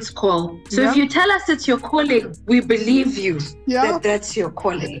conference call. So if you tell us it's your calling, we believe you that that's your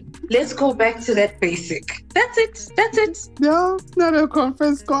calling. Let's go back to that basic. That's it. That's it. No, it's not a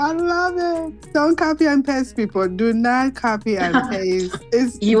conference call. I love it. Don't copy and paste, people. Do not copy and paste.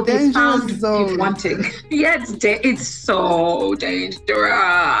 It's dangerous zone. Wanting. Yeah, it's so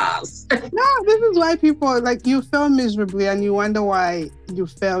dangerous. No, this is why people, like, you fail miserably and you wonder why you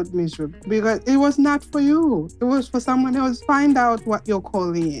failed miserably. Because it was not for you. It was for someone else. Find out what your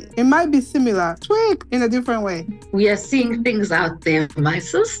calling is. It might be similar, tweak in a different way. We are seeing things out there, my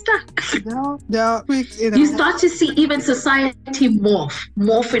sister. No, tweaks in you start to see even society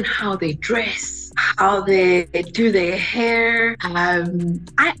morph in how they dress, how they do their hair. I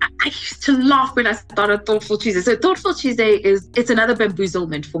used to laugh when I started Thoughtful Tuesday. So Thoughtful Tuesday it's another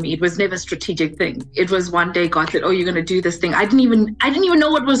bamboozlement for me. It was never a strategic thing. It was one day God said, oh, you're going to do this thing. I didn't even know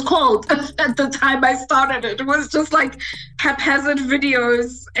what it was called at the time I started it. It was just like haphazard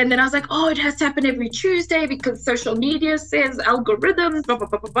videos. And then I was like, oh, it has to happen every Tuesday because social media says algorithms, blah, blah,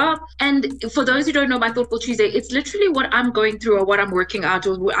 blah, blah, blah. And for those who don't know my Thoughtful Tuesday, it's literally what I'm going through or what I'm working out,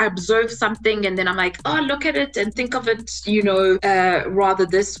 or I observe something and then I'm like, oh, look at it and think of it, rather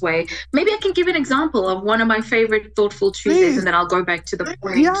this way. Maybe I can give an example of one of my favorite Thoughtful Tuesdays, and then I'll go back to the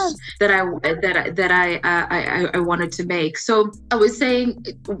point that I wanted to make. So I was saying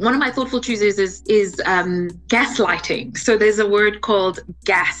one of my Thoughtful Tuesdays is gaslighting. So there's a word called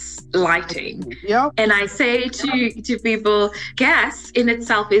gaslighting. Yep. And I say to people, gas in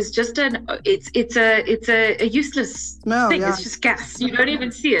itself is just it's a useless thing. It's just gas. You don't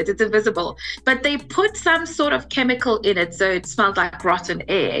even see it. It's invisible. But they put some sort of chemical in it so it smells like rotten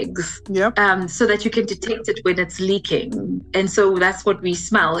eggs. Yep. So that you can detect it when it's leaking. And so that's what we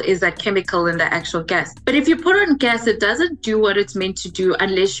smell, is that chemical in the actual gas. But if you put on gas, it doesn't do what it's meant to do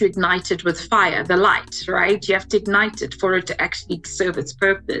unless you ignite it with fire, the light, right? You have to ignite it for it to actually serve its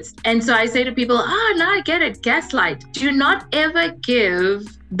purpose. And so I say to people, no, I get it, gaslight. Do not ever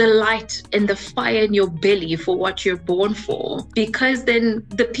give the light and the fire in your belly for what you're born for, because then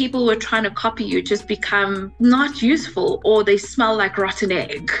the people who are trying to copy you just become not useful, or they smell like rotten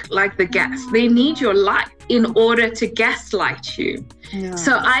egg, like the gas. They need your light in order to gaslight you. Yeah.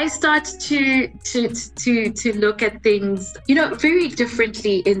 So I start to look at things, very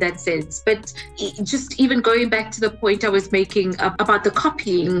differently in that sense. But just even going back to the point I was making about the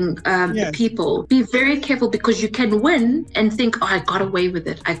copying people, be very careful, because you can win and think, oh, I got away with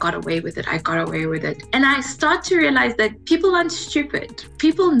it. I got away with it. And I start to realize that people aren't stupid.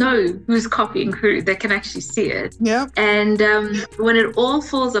 People know who's copying who. They can actually see it. Yeah. And when it all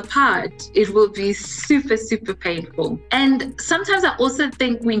falls apart, it will be super, super painful. And sometimes I also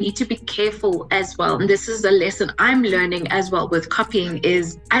think we need to be careful as well. And this is a lesson I'm learning as well with copying,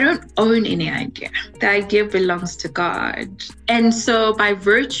 is I don't own any idea. The idea belongs to God. And so by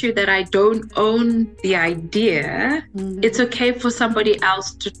virtue that I don't own the idea, it's okay for somebody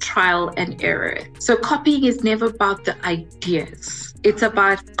else to trial and error. So copying is never about the ideas. It's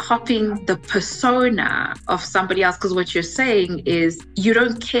about copying the persona of somebody else. Because what you're saying is you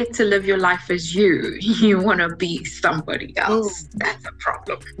don't care to live your life as you. You want to be somebody else. That's a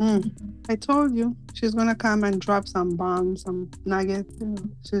problem. I told you she's gonna come and drop some bombs, some nuggets.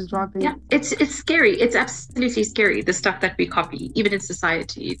 She's dropping. Yeah, it's scary. It's absolutely scary, the stuff that we copy, even in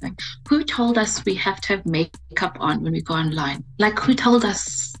society. Like, who told us we have to have makeup on when we go online? Like, who told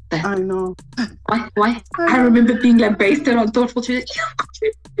us that? I know. Why? I remember being lambasted on Thoughtful Tuesday. You've got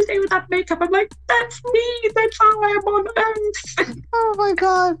to say without makeup. I'm like, that's me. That's how I am on earth. Oh my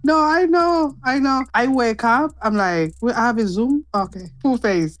God. No, I know. I wake up, I'm like, I have a Zoom? Okay. Full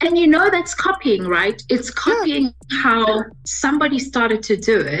face. And you know that's copying, right? It's copying how somebody started to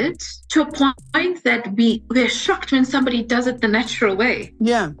do it to a point that we're shocked when somebody does it the natural way.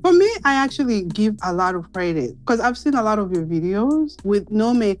 Yeah. For me, I actually give a lot of credit because I've seen a lot of your videos with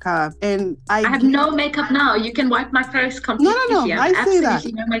no makeup, and I have no makeup now. You can wipe my face completely. No. I say that.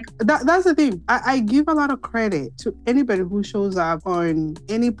 No makeup. That's the thing. I give a lot of credit to anybody who shows up on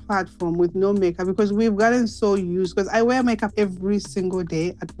any platform with no makeup, because we've gotten so used, because I wear makeup every single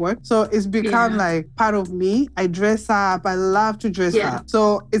day at work. So it's become like part of me. I dress up. I love to dress up.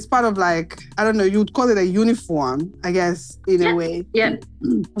 So it's part of, like, I don't know, you'd call it a uniform, I guess, in a way. Yeah.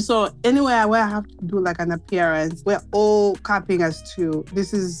 So anywhere where I have to do like an appearance, we're all copying as to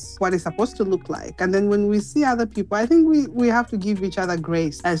this is what it's supposed to look like. And then when we see other people, I think we have to give each other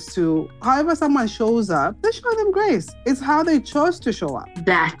grace as to however someone shows up, they show them grace. It's how they chose to show up.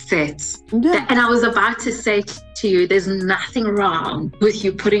 That's it. Yeah. And I was about to say to you, there's nothing wrong with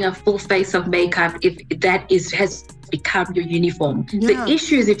you putting a full face of makeup if that has become your uniform. Yeah. The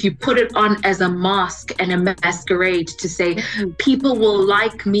issue is if you put it on as a mask and a masquerade to say, people will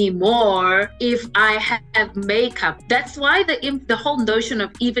like me more if I have makeup. That's why the whole notion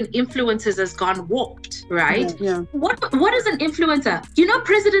of even influencers has gone warped, right? Yeah. What is an influencer? You know,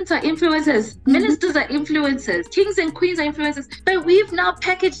 presidents are influencers, ministers are influencers, kings and queens are influencers, but we've now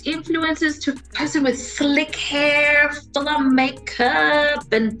packaged influencers to a person with slick hair, full of makeup,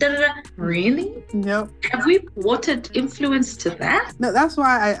 and da-da-da. Really? Yep. Have we watered influence to that? No, that's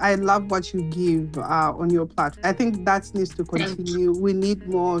why I love what you give on your platform. I think that needs to continue. We need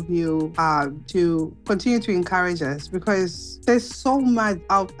more of you to continue to encourage us, because there's so much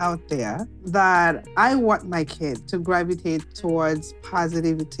out there that I want my kid to gravitate towards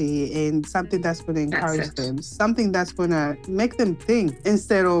positivity and something that's going to encourage them, something that's going to make them think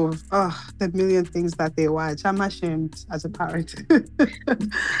instead of the million things that they watch. I'm ashamed as a parent.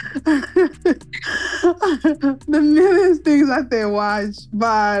 The million things that they watch.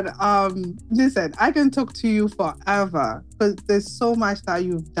 But listen, I can talk to you forever because there's so much that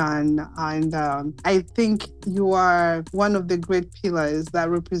you've done, and I think you are one of the great pillars that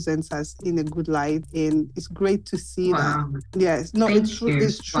represents us in a good light, and it's great to see that. Yes, no,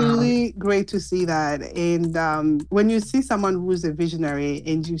 it's truly great to see that. And when you see someone who's a visionary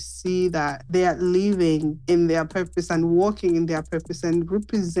and you see that they are living in their purpose and walking in their purpose and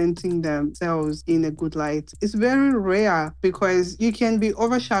representing themselves in a good light, it's very rare because you can be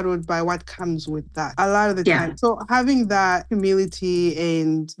overshadowed by what comes with that a lot of the time. So having that humility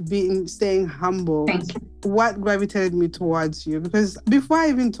and staying humble, what gravitated me towards you, because before I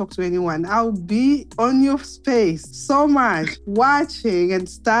even talk to anyone, I'll be on your space so much, watching and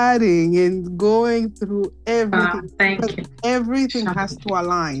studying and going through everything. Thank you. Everything has to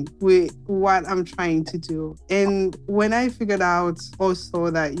align with what I'm trying to do. And when I figured out also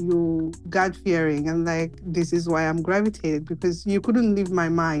that you God-fearing, I'm like, this is why I'm gravitated, because you couldn't leave my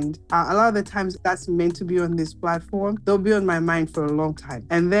mind. A lot of the times that's meant to be on this platform, they'll be on my mind for a long time.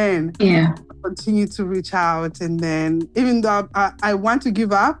 And then continue to reach out, and then even though I want to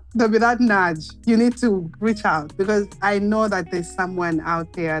give up, there'll be that nudge. You need to reach out, because I know that there's someone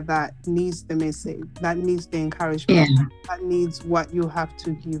out there that needs the message, that needs the encouragement, that needs what you have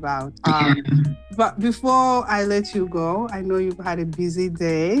to give out. But before I let you go, I know you've had a busy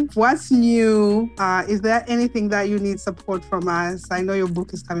day. What's new? Is there anything that you need support from us? I know your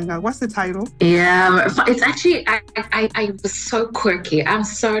book is coming out. What's the title? Yeah, it's actually, I was so quirky. I'm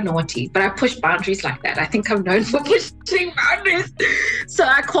so naughty, but I push boundaries like that. I think I'm known for pushing boundaries. So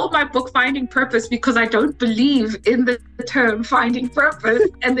I called my book Finding Purpose, because I don't believe in the term finding purpose.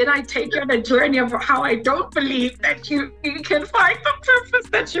 And then I take you on a journey of how I don't believe that you can find the purpose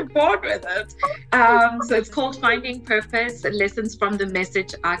that you're born with it. So it's called Finding Purpose, Lessons from the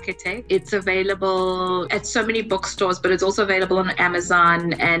Message Architect. It's available at so many bookstores, but it's also available on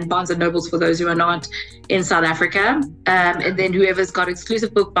Amazon and Barnes & Nobles for those who are not in South Africa. And then whoever's got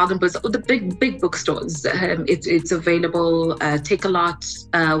exclusive book, bargain books, the big bookstores, it's available. Take a Lot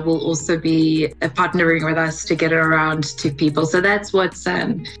will also be partnering with us to get it around to people. So that's what's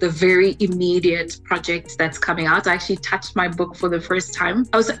the very immediate project that's coming out. I actually touched my book for the first time.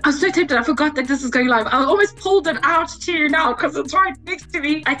 I was so tempted. I forgot that this is going live. I almost pulled it out to you now because it's right next to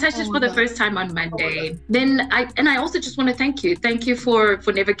me. I touched it for the first time on Monday. Then I also just want to thank you. Thank you for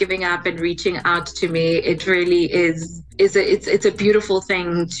never giving up and reaching out to me. It really is it's a beautiful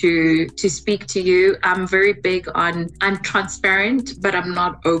thing to speak to you. I'm very big on, I'm transparent, but I'm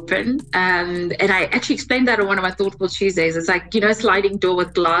not open. And I actually explained that on one of my Thoughtful Tuesdays. It's like, a sliding door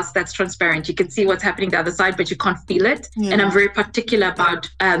with glass that's transparent. You can see what's happening the other side, but you can't feel it. Yeah. And I'm very particular about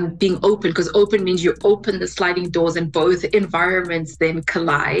being open, because open means you open the sliding doors and both environments then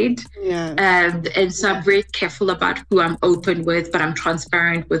collide. Yeah. And so I'm very careful about who I'm open with, but I'm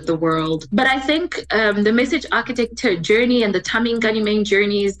transparent with the world. But I think the message architecture journey and the Thami Nkadimeng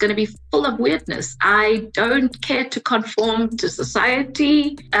journey is going to be full of weirdness. I don't care to conform to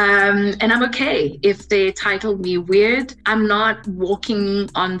society, and I'm okay if they title me weird. I'm not walking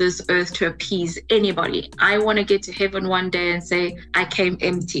on this earth to appease anybody. I want to get to heaven one day and say, I came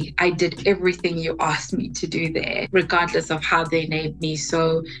empty. I did everything you asked me to do there, regardless of how they named me.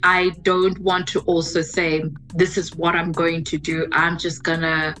 So I don't want to also say, this is what I'm going to do. I'm just going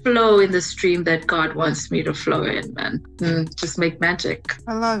to flow in the stream that God wants me to flow in, man. Just make magic.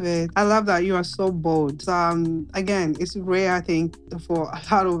 I love it. I love that you are so bold. Again, it's rare, I think, for a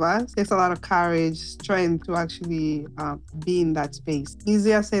lot of us. There's a lot of courage, strength to actually be in that space.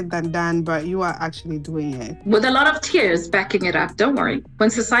 Easier said than done, but you are actually doing it. With a lot of tears backing it up. Don't worry. When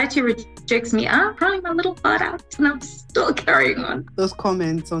society rejects me, I'm crying my little heart out and I'm still carrying on. Those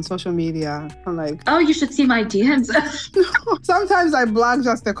comments on social media, I'm like, oh, you should see my DMs. Sometimes I block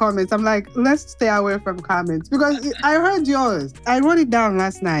just the comments. I'm like, let's stay away from comments, because I heard yours. I wrote it down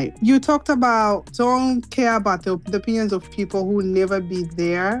last night. You talked about don't care about the opinions of people who will never be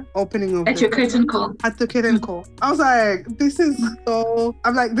there opening up. At your curtain call. At the curtain call. I was like, this is so...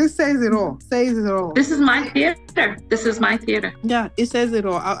 I'm like, this says it all. Says it all. This is my theater. This is my theater. Yeah, it says it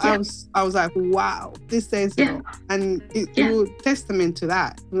all. I was like, wow, this says it all. And it's testament to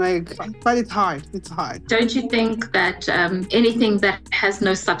that. Like, but it's hard. It's hard. Don't you think that anything that has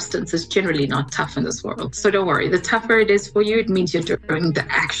no substance is generally not tough in this world? So don't worry. The tougher it is for you, it means you're doing the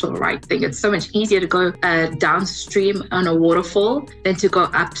actual right thing. It's so much easier to go downstream on a waterfall than to go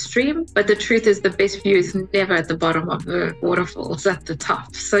upstream. But the truth is, the best view is never at the bottom of the waterfall. It's at the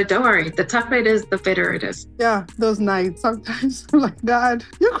top. So don't worry. The tougher it is, the better it is. Yeah, those nights. Sometimes I'm like, God,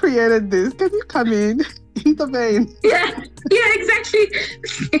 you created this. Can you come in? Intervene. Yeah, exactly.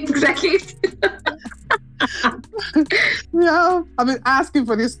 Exactly. I've been asking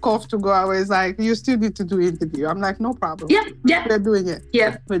for this cough to go away. It's like, you still need to do interview. I'm like, no problem. Yeah. We're doing it.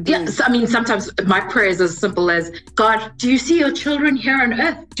 Yeah. So, I mean, sometimes my prayer is as simple as, God, do you see your children here on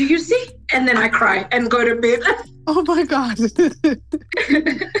earth? Do you see? And then I cry and go to bed. Oh my God.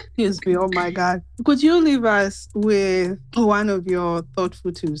 Excuse me. Oh my God. Could you leave us with one of your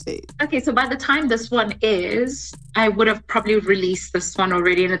Thoughtful Tuesdays? Okay, so by the time this one is, I would have probably released this one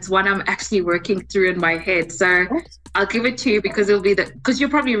already, and it's one I'm actually working through in my head. So I'll give it to you because it'll be because you'll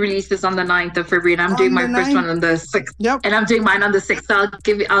probably release this on the 9th of February, and I'm doing my first one on the 6th. Yep. And I'm doing mine on the 6th. So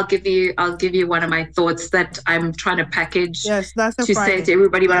I'll give you one of my thoughts that I'm trying to package. Yes, that's a to Friday. Say to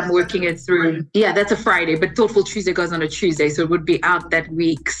everybody when I'm working it through. Yeah, that's a Friday, but Thoughtful Tuesday goes on a Tuesday, so it would be out that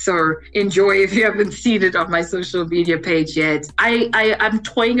week. So enjoy if you haven't seen it on my social media page yet. I'm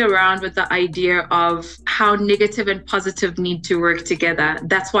toying around with the idea of how negative and positive need to work together.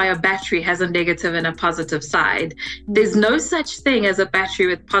 That's why a battery has a negative and a positive side. There's no such thing as a battery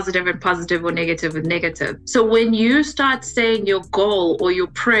with positive and positive or negative and negative. So when you start saying your goal or your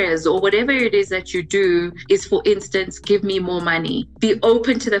prayers or whatever it is that you do is, for instance, give me more money, be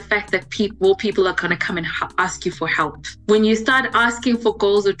open to the fact that people are going to come and ask you for help. When you start asking for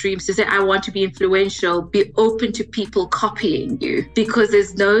goals or dreams to say, I want to be influential, be open to people copying you, because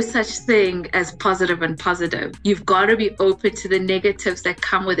there's no such thing as positive and positive. You've got to be open to the negatives that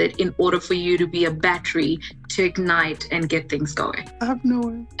come with it in order for you to be a battery to ignite and get things going. I have no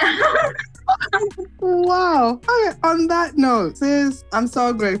way. Wow. Okay, on that note, sis, I'm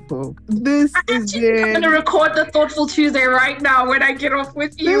so grateful. I'm going to record the Thoughtful Tuesday right now when I get off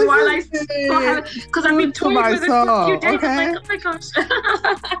with you while I still have it, because I've been toying with it for a few days. Okay. I'm like, oh my gosh.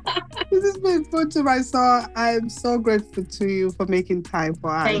 This has been for food to my soul. I'm so grateful to you for making time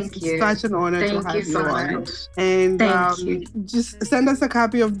for us. Thank you. It's such an honor to Thank have you so on. much. And Thank you. just send us a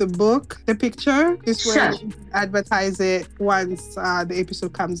copy of the book, the picture. This way Sure. we can advertise it once the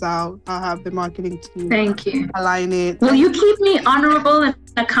episode comes out. I'll have the marketing team Thank you. align it. Will you keep me honorable and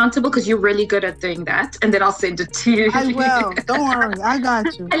accountable? Because you're really good at doing that. And then I'll send it to you. I will. Don't worry. I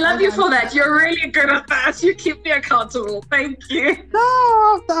got you. I love you got for that. You're really good at that. You keep me accountable. Thank you.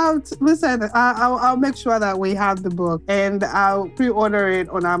 No, listen, I'll make sure that we have the book and I'll pre-order it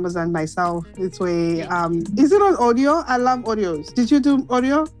on Amazon myself. This way, is it on audio? I love audios. Did you do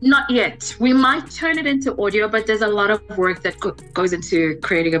audio? Not yet. We might turn it into audio, but there's a lot of work that goes into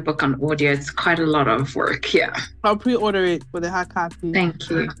creating a book on audio. It's quite a lot of work. Yeah. I'll pre-order it for the hard copy. Thank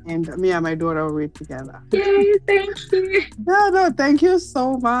you. And me and my daughter will read together. Yay, thank you. No, thank you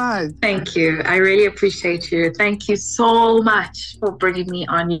so much. Thank you. I really appreciate you. Thank you so much for bringing me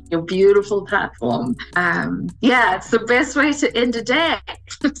on your beautiful platform. Yeah, it's the best way to end a day.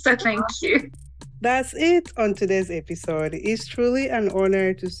 So thank you. That's it on today's episode. It's truly an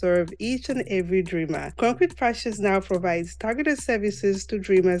honor to serve each and every dreamer. Concrete Pastures now provides targeted services to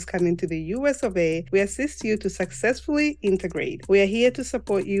dreamers coming to the US of A. We assist you to successfully integrate. We are here to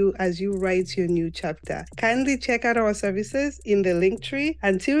support you as you write your new chapter. Kindly check out our services in the link tree.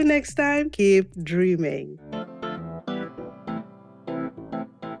 Until next time, keep dreaming.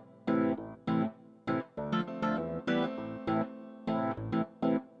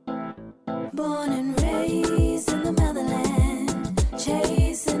 Born and raised in the motherland,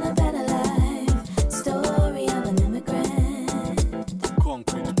 chasing a better life. Story of an immigrant.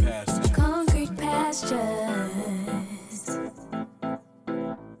 Concrete pastures. Concrete pastures.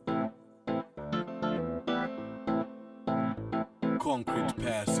 Concrete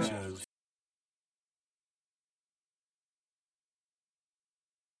pastures.